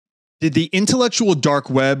Did the intellectual dark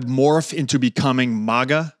web morph into becoming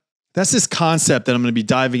MAGA? That's this concept that I'm going to be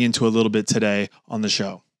diving into a little bit today on the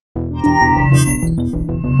show.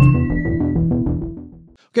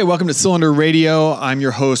 Okay, welcome to Cylinder Radio. I'm your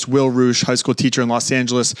host, Will Roosh, high school teacher in Los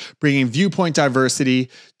Angeles, bringing viewpoint diversity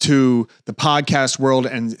to the podcast world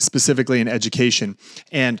and specifically in education.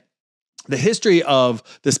 And the history of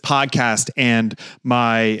this podcast and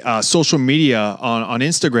my social media on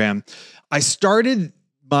Instagram, I started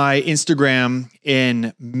my Instagram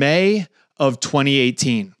in May of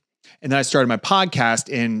 2018. And then I started my podcast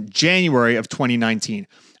in January of 2019.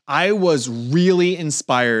 I was really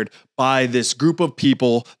inspired by this group of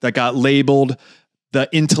people that got labeled the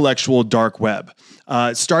intellectual dark web.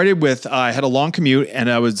 It started with, I had a long commute and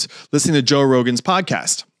I was listening to Joe Rogan's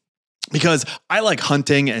podcast. Because I like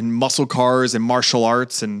hunting and muscle cars and martial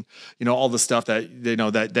arts and, all the stuff that,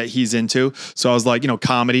 that he's into. So I was like,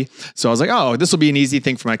 comedy. So I was like, oh, this will be an easy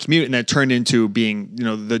thing for my commute. And that turned into being,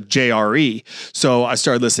 the JRE. So I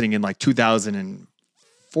started listening in like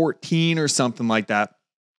 2014 or something like that.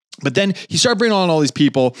 But then he started bringing on all these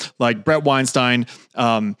people like Bret Weinstein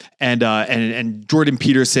and Jordan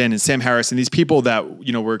Peterson and Sam Harris and these people that,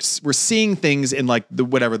 we're seeing things in like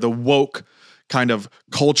the woke kind of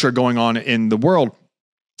culture going on in the world.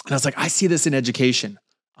 And I was like, I see this in education.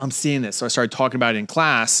 I'm seeing this. So I started talking about it in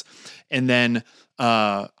class. And then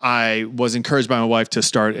I was encouraged by my wife to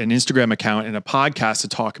start an Instagram account and a podcast to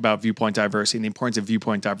talk about viewpoint diversity and the importance of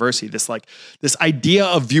viewpoint diversity. This idea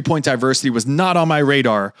of viewpoint diversity was not on my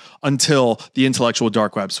radar until the intellectual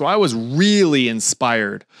dark web. So I was really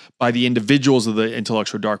inspired by the individuals of the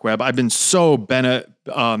intellectual dark web. I've been so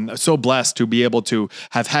blessed to be able to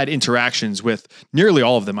have had interactions with nearly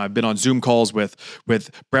all of them. I've been on Zoom calls with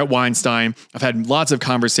Bret Weinstein. I've had lots of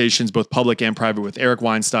conversations, both public and private, with Eric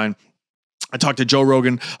Weinstein. I talked to Joe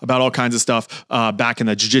Rogan about all kinds of stuff back in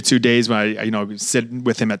the jiu-jitsu days when I sit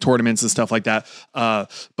with him at tournaments and stuff like that. But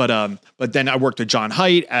then I worked with John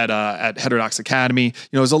Haidt at Heterodox Academy.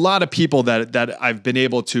 There's a lot of people that I've been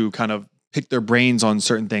able to kind of pick their brains on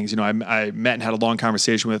certain things. I met and had a long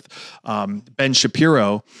conversation with Ben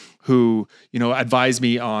Shapiro, who advised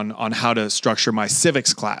me on how to structure my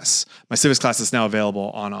civics class. My civics class is now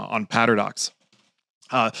available on Heterodox.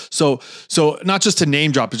 So not just to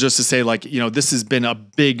name drop, but just to say this has been a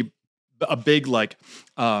big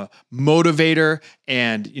motivator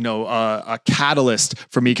and, a catalyst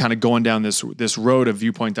for me kind of going down this road of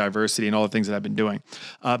viewpoint diversity and all the things that I've been doing.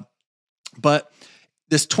 But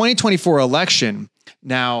this 2024 election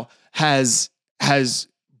now has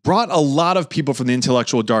brought a lot of people from the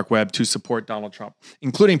intellectual dark web to support Donald Trump,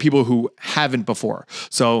 including people who haven't before.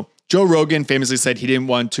 So Joe Rogan famously said he didn't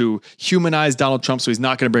want to humanize Donald Trump, so he's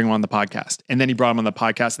not going to bring him on the podcast. And then he brought him on the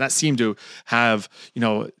podcast, and that seemed to have,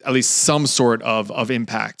 at least some sort of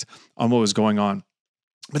impact on what was going on.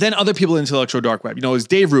 But then other people in the intellectual dark web, it was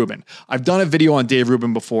Dave Rubin. I've done a video on Dave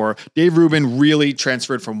Rubin before. Dave Rubin really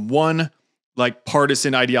transferred from one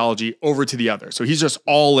partisan ideology over to the other. So he's just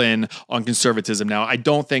all in on conservatism now. I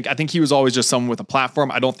think he was always just someone with a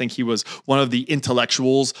platform. I don't think he was one of the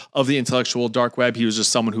intellectuals of the intellectual dark web. He was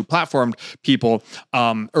just someone who platformed people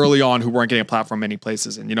early on who weren't getting a platform many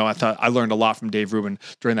places. And, I thought I learned a lot from Dave Rubin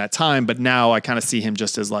during that time, but now I kind of see him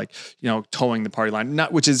just as towing the party line,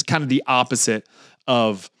 which is kind of the opposite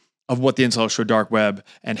of what the intellectual dark web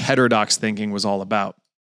and heterodox thinking was all about.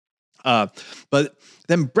 But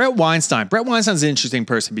then Bret Weinstein's an interesting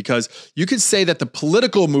person because you could say that the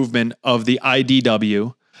political movement of the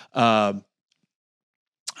IDW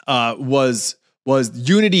was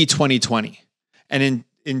Unity 2020. And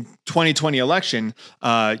in 2020 election,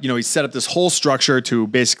 he set up this whole structure to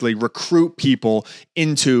basically recruit people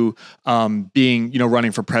into being,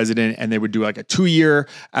 running for president. And they would do like a 2-year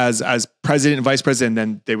as president and vice president.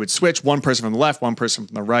 And then they would switch one person from the left, one person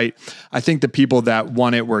from the right. I think the people that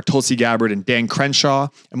won it were Tulsi Gabbard and Dan Crenshaw.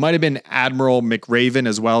 It might have been Admiral McRaven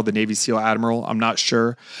as well, the Navy SEAL admiral. I'm not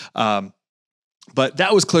sure. But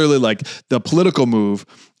that was clearly like the political move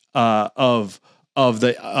of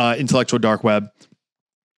the intellectual dark web.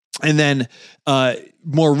 And then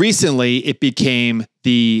more recently, it became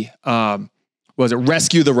the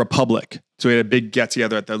Rescue the Republic. So we had a big get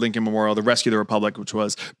together at the Lincoln Memorial, the Rescue the Republic, which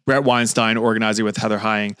was Bret Weinstein organizing with Heather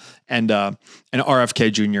Heying and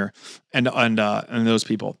RFK Jr. and those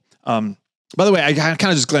people. By the way, I kind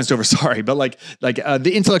of just glanced over. Sorry, but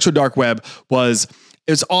the intellectual dark web was.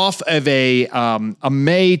 It was off of a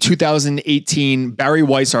May 2018 Barry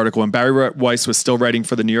Weiss article, and Barry Weiss was still writing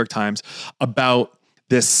for the New York Times about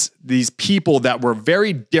these people that were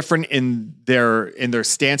very different in their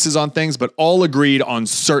stances on things, but all agreed on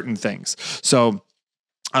certain things. So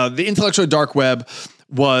the intellectual dark web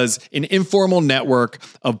was an informal network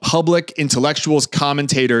of public intellectuals,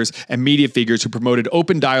 commentators, and media figures who promoted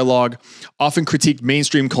open dialogue, often critiqued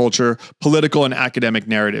mainstream culture, political and academic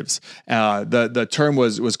narratives. The term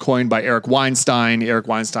was coined by Eric Weinstein. Eric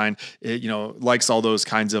Weinstein, likes all those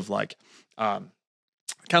kinds of like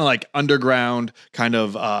kind of like underground kind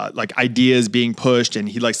of like ideas being pushed, and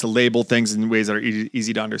he likes to label things in ways that are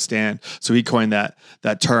easy to understand. So he coined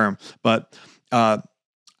that term. But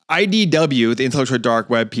IDW, the intellectual dark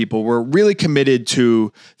web people, were really committed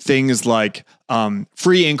to things like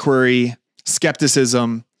free inquiry,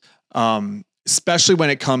 skepticism, especially when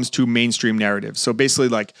it comes to mainstream narratives. So basically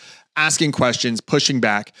like asking questions, pushing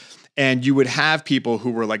back. And you would have people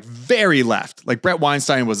who were like very left. Like Bret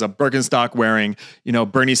Weinstein was a Birkenstock wearing,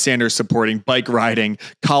 Bernie Sanders supporting, bike riding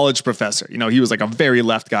college professor. He was like a very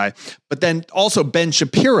left guy. But then also Ben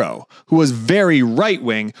Shapiro, who was very right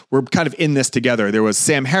wing, were kind of in this together. There was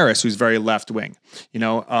Sam Harris, who's very left wing. A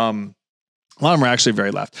lot of them are actually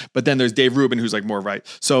very left. But then there's Dave Rubin, who's like more right.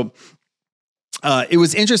 So it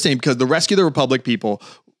was interesting because the Rescue the Republic people,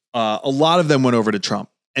 a lot of them went over to Trump.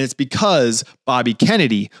 And it's because Bobby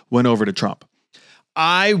Kennedy went over to Trump.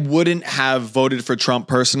 I wouldn't have voted for Trump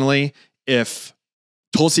personally if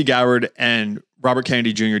Tulsi Gabbard and Robert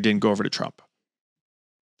Kennedy Jr. didn't go over to Trump.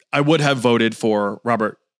 I would have voted for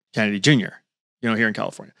Robert Kennedy Jr., here in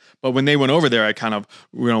California. But when they went over there, I kind of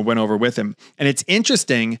went over with him. And it's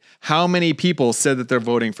interesting how many people said that they're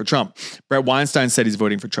voting for Trump. Bret Weinstein said he's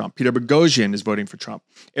voting for Trump. Peter Boghossian is voting for Trump.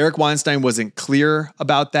 Eric Weinstein wasn't clear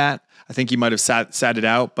about that. I think he might have sat it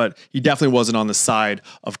out, but he definitely wasn't on the side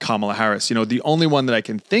of Kamala Harris. The only one that I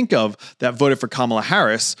can think of that voted for Kamala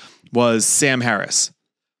Harris was Sam Harris.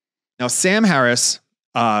 Now, Sam Harris,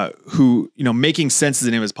 who, Making Sense is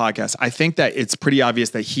the name of his podcast, I think that it's pretty obvious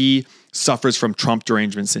that he suffers from Trump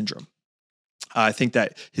derangement syndrome. I think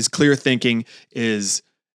that his clear thinking is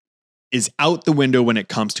out the window when it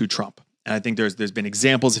comes to Trump. And I think there's been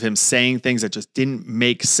examples of him saying things that just didn't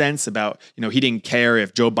make sense about, he didn't care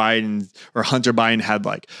if Joe Biden or Hunter Biden had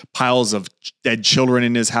like piles of dead children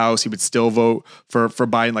in his house. He would still vote for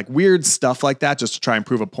Biden, like weird stuff like that, just to try and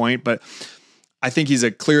prove a point. But I think he's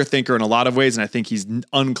a clear thinker in a lot of ways. And I think he's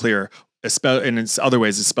unclear in other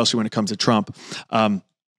ways, especially when it comes to Trump.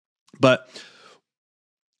 But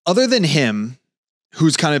other than him,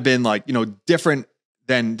 who's kind of been like, different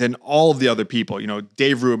than all of the other people,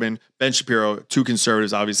 Dave Rubin, Ben Shapiro, two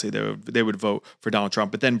conservatives, obviously they would vote for Donald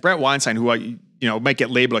Trump. But then Bret Weinstein, who might get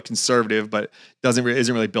labeled a conservative, but isn't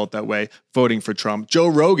really built that way, voting for Trump. Joe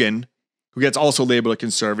Rogan, who gets also labeled a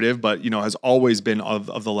conservative, but has always been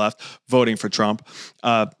of the left, voting for Trump.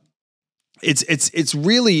 It's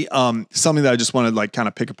really something that I just want to like kind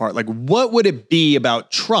of pick apart. Like, what would it be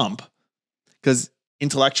about Trump? Because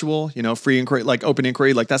intellectual, free inquiry, like open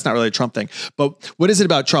inquiry, like that's not really a Trump thing. But what is it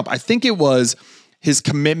about Trump? I think it was his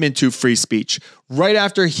commitment to free speech. Right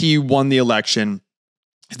after he won the election,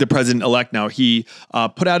 the president-elect now, he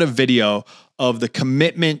put out a video of the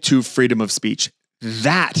commitment to freedom of speech.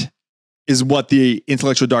 That is what the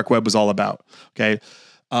intellectual dark web was all about. Okay.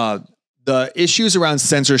 The issues around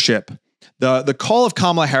censorship, the call of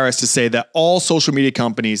Kamala Harris to say that all social media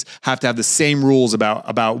companies have to have the same rules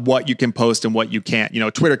about what you can post and what you can't.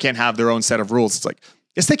 Twitter can't have their own set of rules. It's like,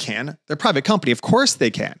 yes, they can. They're a private company. Of course they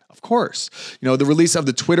can. Of course. The release of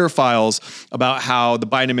the Twitter files about how the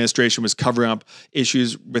Biden administration was covering up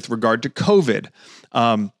issues with regard to COVID.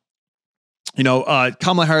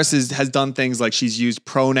 Kamala Harris has done things like she's used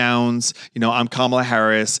pronouns. I'm Kamala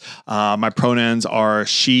Harris. My pronouns are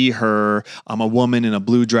she, her. I'm a woman in a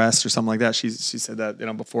blue dress or something like that. She said that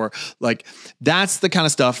before. Like that's the kind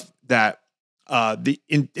of stuff that the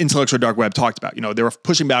intellectual dark web talked about. They were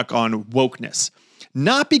pushing back on wokeness.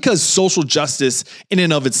 Not because social justice in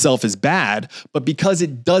and of itself is bad, but because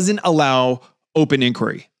it doesn't allow open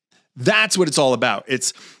inquiry. That's what it's all about.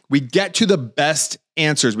 We get to the best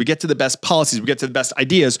answers. We get to the best policies. We get to the best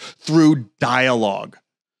ideas through dialogue.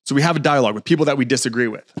 So we have a dialogue with people that we disagree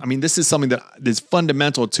with. I mean, this is something that is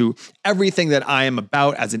fundamental to everything that I am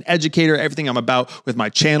about as an educator, everything I'm about with my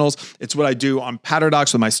channels. It's what I do on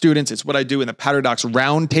Patterdocs with my students. It's what I do in the Patterdocs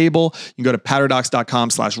Roundtable. You can go to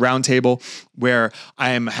patterdocs.com/roundtable, where I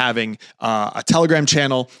am having a Telegram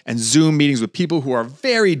channel and Zoom meetings with people who are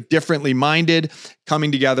very differently minded,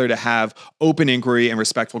 coming together to have open inquiry and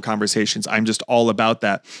respectful conversations. I'm just all about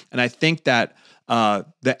that. And I think that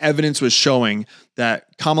the evidence was showing that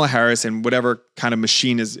Kamala Harris and whatever kind of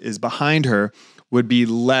machine is behind her would be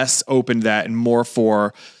less open to that and more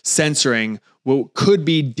for censoring what could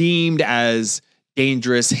be deemed as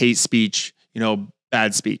dangerous hate speech,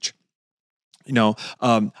 bad speech.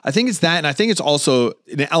 I think it's that. And I think it's also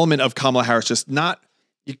an element of Kamala Harris just not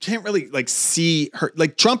you can't really like see her,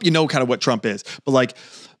 like Trump, you know, kind of what Trump is, but like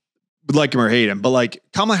him or hate him, but like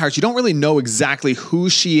Kamala Harris, you don't really know exactly who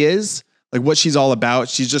she is, like what she's all about.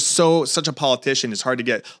 She's just such a politician. It's hard to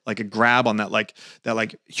get like a grab on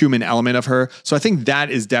that human element of her. So I think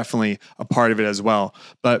that is definitely a part of it as well.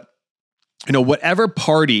 But you know, whatever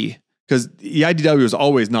party, because the IDW is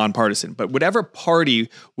always nonpartisan, but whatever party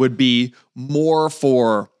would be more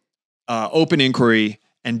for open inquiry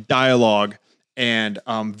and dialogue and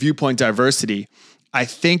viewpoint diversity, I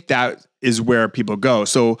think that is where people go.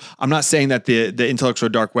 So I'm not saying that the intellectual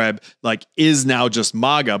dark web like is now just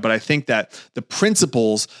MAGA, but I think that the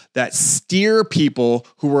principles that steer people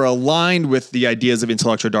who are aligned with the ideas of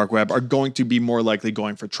intellectual dark web are going to be more likely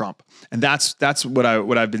going for Trump. And that's what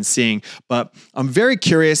I've been seeing. But I'm very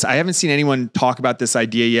curious. I haven't seen anyone talk about this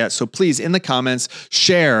idea yet. So please, in the comments,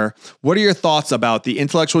 share what are your thoughts about the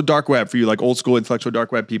intellectual dark web for you, like old school intellectual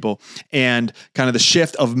dark web people, and kind of the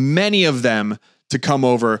shift of many of them to come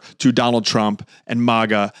over to Donald Trump and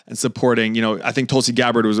MAGA and supporting, you know, I think Tulsi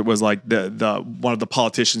Gabbard was like the one of the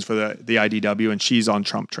politicians for the IDW, and she's on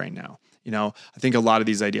Trump train now. You know, I think a lot of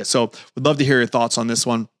these ideas. So would love to hear your thoughts on this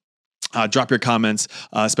one. Drop your comments,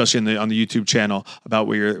 especially on the YouTube channel, about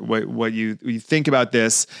what you think about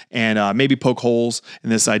this, and maybe poke holes in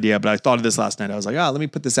this idea. But I thought of this last night. I was like, let me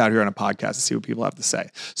put this out here on a podcast and see what people have to say.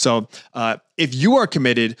 So if you are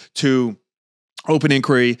committed to open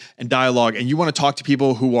inquiry and dialogue, and you want to talk to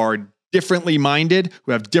people who are differently minded,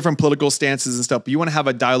 who have different political stances and stuff, but you want to have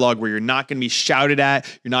a dialogue where you're not going to be shouted at,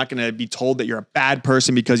 you're not going to be told that you're a bad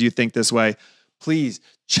person because you think this way, please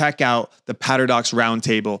check out the Paradox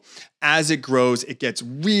Roundtable. As it grows, it gets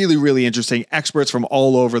really, really interesting. Experts from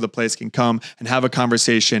all over the place can come and have a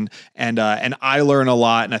conversation, and I learn a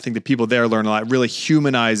lot, and I think the people there learn a lot. It really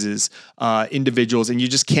humanizes individuals, and you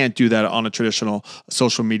just can't do that on a traditional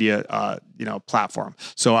social media platform.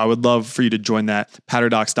 So I would love for you to join that.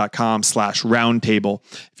 Paradox.com/roundtable.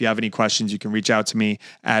 If you have any questions, you can reach out to me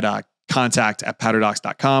at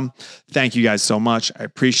contact@paradox.com. Thank you guys so much. I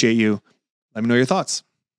appreciate you. Let me know your thoughts.